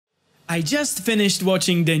I just finished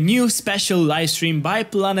watching the new special livestream by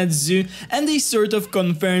Planet Zoo, and they sort of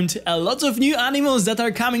confirmed a lot of new animals that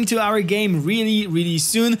are coming to our game really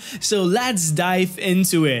soon, so let's dive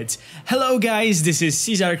into it. Hello guys, this is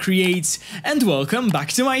Caesar Creates and welcome back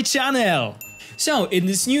to my channel. So, in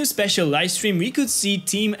this new special livestream, we could see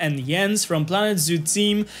Tim and Jens from Planet Zoo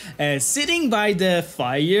team sitting by the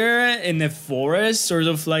fire in a forest, sort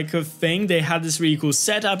of like a thing. They had this really cool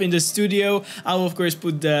setup in the studio. I'll of course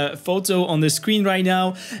put the photo on the screen right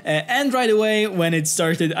now. And right away, when it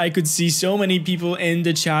started, I could see so many people in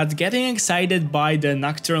the chat getting excited by the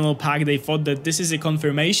Nocturnal pack. They thought that this is a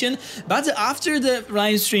confirmation. But after the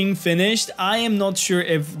livestream finished, I am not sure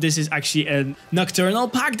if this is actually a Nocturnal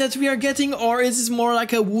pack that we are getting, or this is more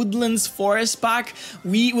like a Woodlands Forest pack.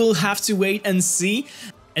 We will have to wait and see.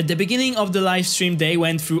 At the beginning of the live stream, they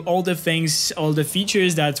went through all the things, all the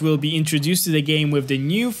features that will be introduced to the game with the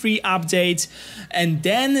new free update, and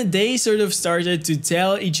then they sort of started to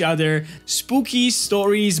tell each other spooky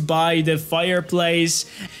stories by the fireplace,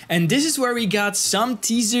 and this is where we got some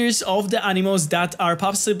teasers of the animals that are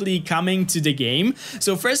possibly coming to the game.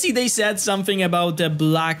 So firstly, they said something about the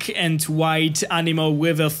black and white animal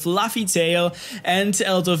with a fluffy tail, and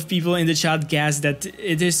a lot of people in the chat guessed that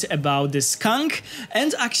it is about the skunk,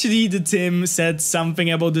 and actually, the Tim said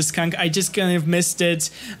something about the skunk. I just kind of missed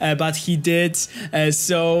it, but he did.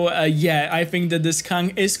 Yeah, I think that the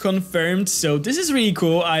skunk is confirmed. So this is really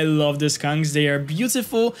cool. I love the skunks. They are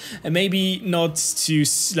beautiful. Maybe not too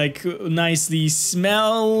like nicely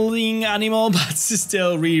smelling animal, but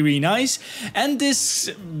still really nice. And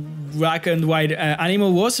this black and white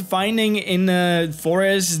animal was finding in a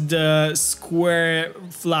forest the square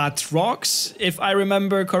flat rocks, if I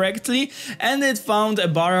remember correctly, and it found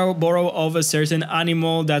a burrow of a certain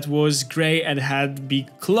animal that was grey and had big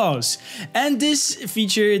claws. And this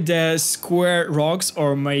featured the square rocks,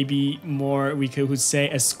 or maybe more we could say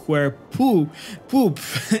a square poop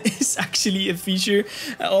is actually a feature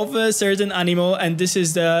of a certain animal, and this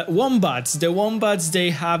is the wombats. The wombats,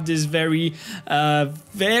 they have this very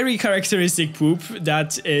characteristic poop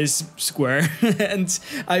that is square and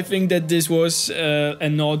I think that this was a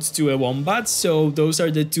nod to a wombat. So those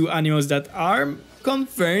are the two animals that are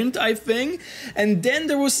confirmed, I think. And then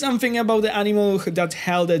there was something about the animal that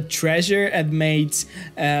held a treasure and made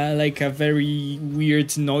like a very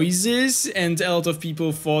weird noises, and a lot of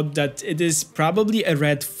people thought that it is probably a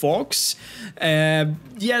red fox.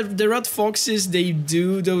 Yeah, the red foxes, they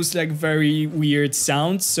do those like very weird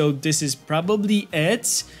sounds, so this is probably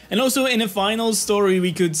it. And also in the final story,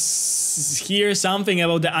 we could hear something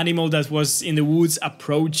about the animal that was in the woods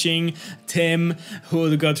approaching Tim,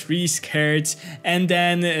 who got really scared. And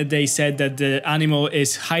then they said that the animal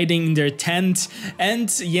is hiding in their tent, and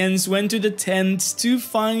Jens went to the tent to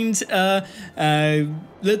find a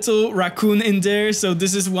little raccoon in there. So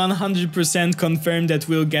this is 100% confirmed that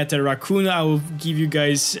we'll get a raccoon. I will give you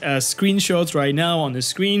guys a screenshot right now on the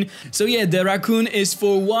screen. So yeah, the raccoon is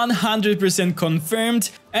for 100%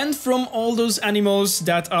 confirmed. And from all those animals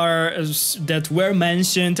that were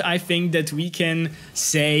mentioned, I think that we can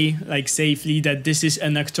say like safely that this is a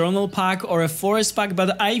Nocturnal pack or a Forest pack,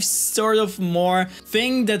 but I sort of more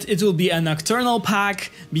think that it will be a Nocturnal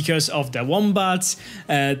pack because of the Wombat.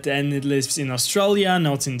 Then it lives in Australia,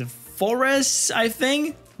 not in the forests, I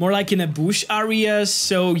think. More like in a bush area.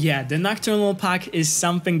 So yeah, the Nocturnal pack is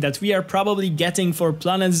something that we are probably getting for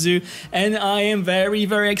Planet Zoo, and I am very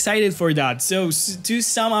excited for that. So to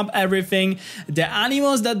sum up everything, the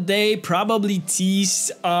animals that they probably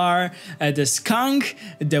teased are the skunk,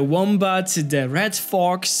 the wombat, the red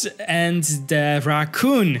fox, and the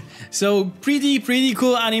raccoon. So pretty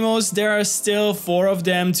cool animals. There are still 4 of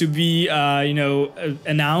them to be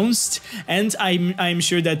announced, and I'm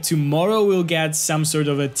sure that tomorrow we'll get some sort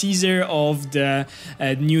of a teaser of the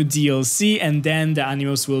new DLC, and then the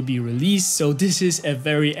animals will be released. So this is a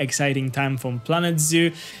very exciting time from Planet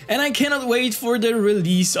Zoo, and I cannot wait for the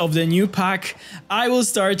release of the new pack. I will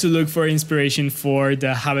start to look for inspiration for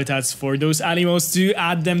the habitats for those animals to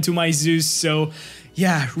add them to my zoos. So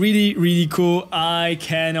yeah, really cool. I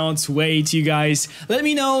cannot wait, you guys. Let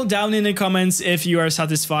me know down in the comments if you are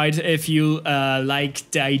satisfied, if you like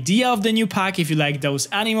the idea of the new pack, if you like those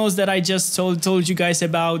animals that I just told you guys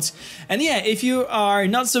about. And yeah, if you are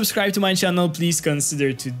not subscribed to my channel, please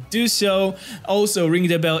consider to do so. Also, ring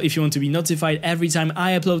the bell if you want to be notified every time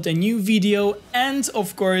I upload a new video. And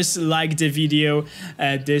of course, like the video.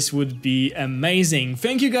 This would be amazing.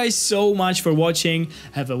 Thank you guys so much for watching.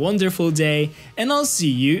 Have a wonderful day, and I'll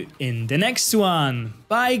see you in the next one.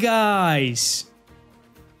 Bye guys!